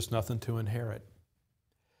because there's just nothing to inherit.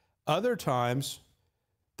 Other times,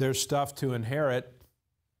 there's stuff to inherit,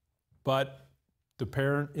 but the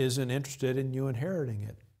parent isn't interested in you inheriting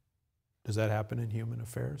it. Does that happen in human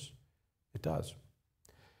affairs? It does.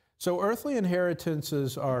 So earthly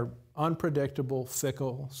inheritances are unpredictable,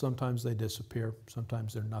 fickle. Sometimes they disappear.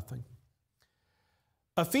 Sometimes they're nothing.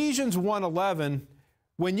 Ephesians 1:11,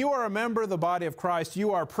 when you are a member of the body of Christ,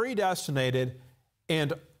 you are predestinated,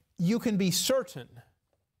 and you can be certain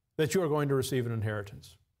that you are going to receive an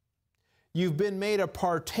inheritance. You've been made a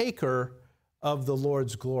partaker of the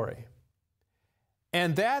Lord's glory.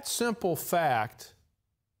 And that simple fact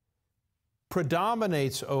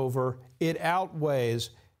predominates over, it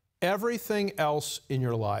outweighs everything else in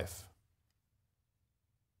your life.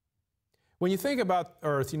 When you think about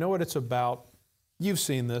earth, you know what it's about? You've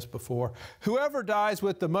seen this before. Whoever dies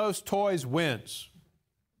with the most toys wins.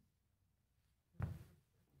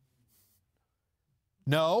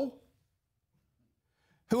 No.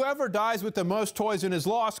 Whoever dies with the most toys and is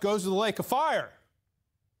lost goes to the lake of fire.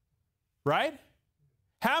 Right?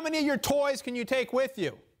 How many of your toys can you take with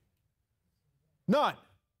you? None.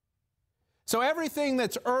 So everything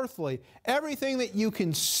that's earthly, everything that you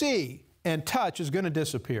can see and touch is going to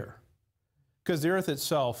disappear because the earth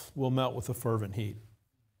itself will melt with a fervent heat.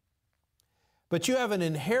 But you have an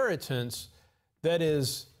inheritance that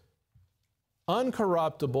is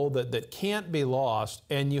uncorruptible, that can't be lost,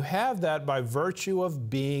 and you have that by virtue of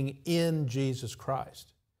being in Jesus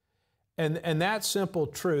Christ. And that simple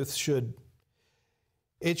truth should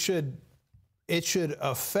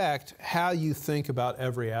affect how you think about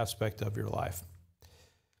every aspect of your life.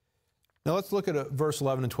 Now let's look at verse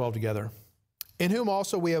 11 and 12 together. In whom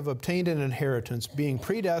also we have obtained an inheritance, being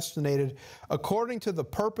predestinated according to the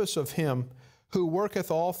purpose of him who worketh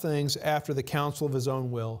all things after the counsel of his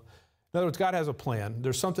own will. In other words, God has a plan.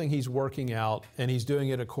 There's something he's working out, and he's doing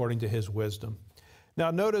it according to his wisdom. Now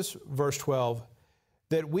notice verse 12,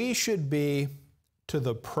 that we should be to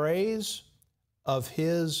the praise of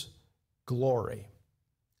his glory,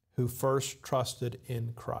 who first trusted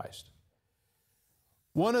in Christ.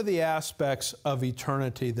 One of the aspects of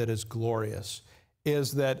eternity that is glorious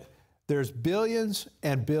is that there's billions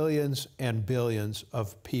and billions and billions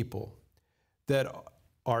of people that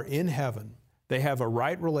are in heaven. They have a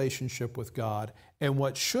right relationship with God, and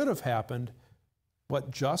what should have happened,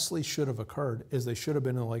 what justly should have occurred, is they should have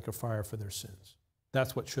been in the lake of fire for their sins.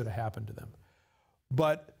 That's what should have happened to them.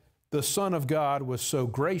 But the Son of God was so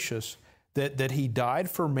gracious that He died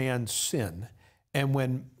for man's sin, and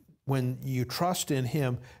when you trust in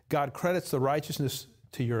Him, God credits the righteousness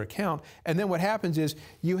to your account. And then what happens is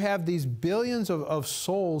you have these billions of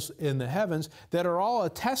souls in the heavens that are all a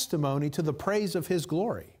testimony to the praise of His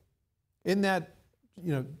glory. Isn't that,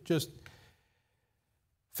 just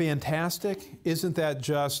fantastic? Isn't that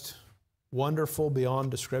just wonderful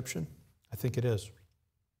beyond description? I think it is.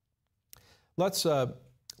 Let's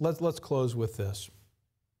close with this.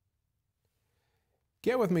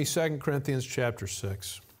 Get with me 2 Corinthians chapter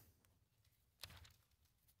 6.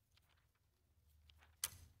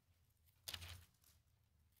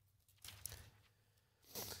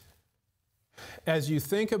 As you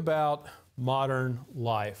think about modern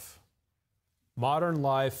life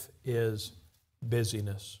is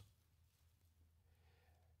busyness.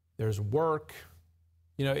 There's work.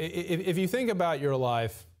 If you think about your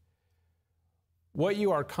life, what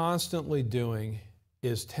you are constantly doing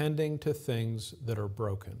is tending to things that are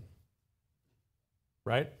broken.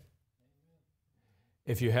 Right?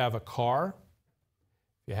 If you have a car,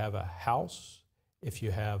 if you have a house, if you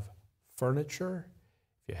have furniture,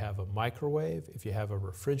 if you have a microwave, if you have a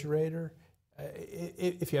refrigerator,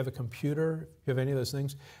 if you have a computer, if you have any of those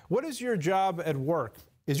things. What is your job at work?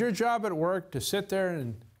 Is your job at work to sit there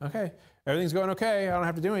and, okay, everything's going okay, I don't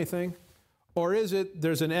have to do anything? Or is it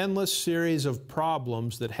there's an endless series of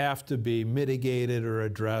problems that have to be mitigated or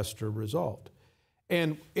addressed or resolved?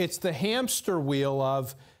 And it's the hamster wheel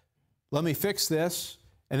of, let me fix this,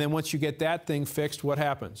 and then once you get that thing fixed, what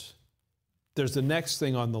happens? There's the next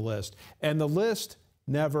thing on the list. And the list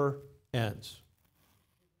never ends.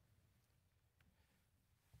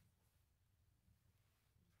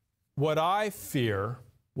 What I fear,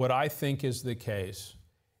 what I think is the case,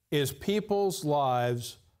 is people's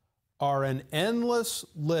lives are an endless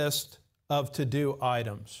list of to-do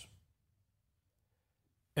items.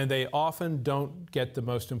 And they often don't get the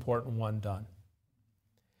most important one done.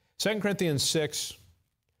 2 Corinthians 6,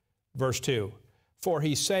 verse 2, "For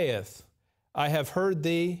he saith, I have heard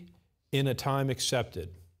thee in a time accepted,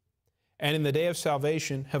 and in the day of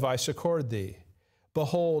salvation have I succored thee.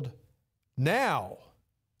 Behold, now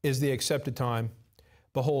is the accepted time.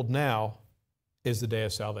 Behold, now is the day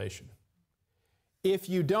of salvation." If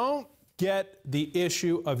you don't get the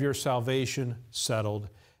issue of your salvation settled,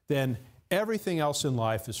 then everything else in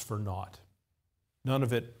life is for naught. None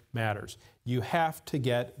of it matters. You have to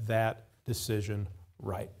get that decision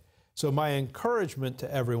right. So my encouragement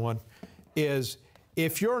to everyone is,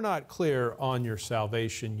 if you're not clear on your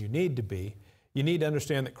salvation, you need to be. You need to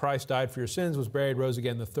understand that Christ died for your sins, was buried, rose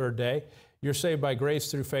again the third day. You're saved by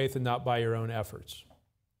grace through faith and not by your own efforts.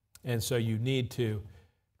 And so you need to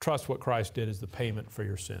trust what Christ did as the payment for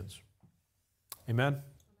your sins. Amen?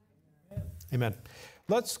 Amen. Amen.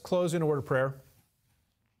 Let's close in a word of prayer.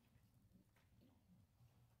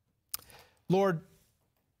 Lord,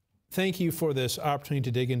 thank you for this opportunity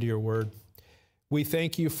to dig into your word. We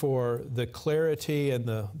thank you for the clarity and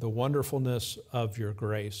the wonderfulness of your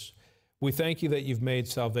grace. We thank you that you've made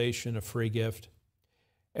salvation a free gift.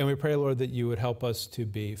 And we pray, Lord, that you would help us to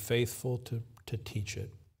be faithful to teach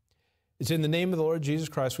it. It's in the name of the Lord Jesus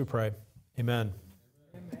Christ we pray. Amen.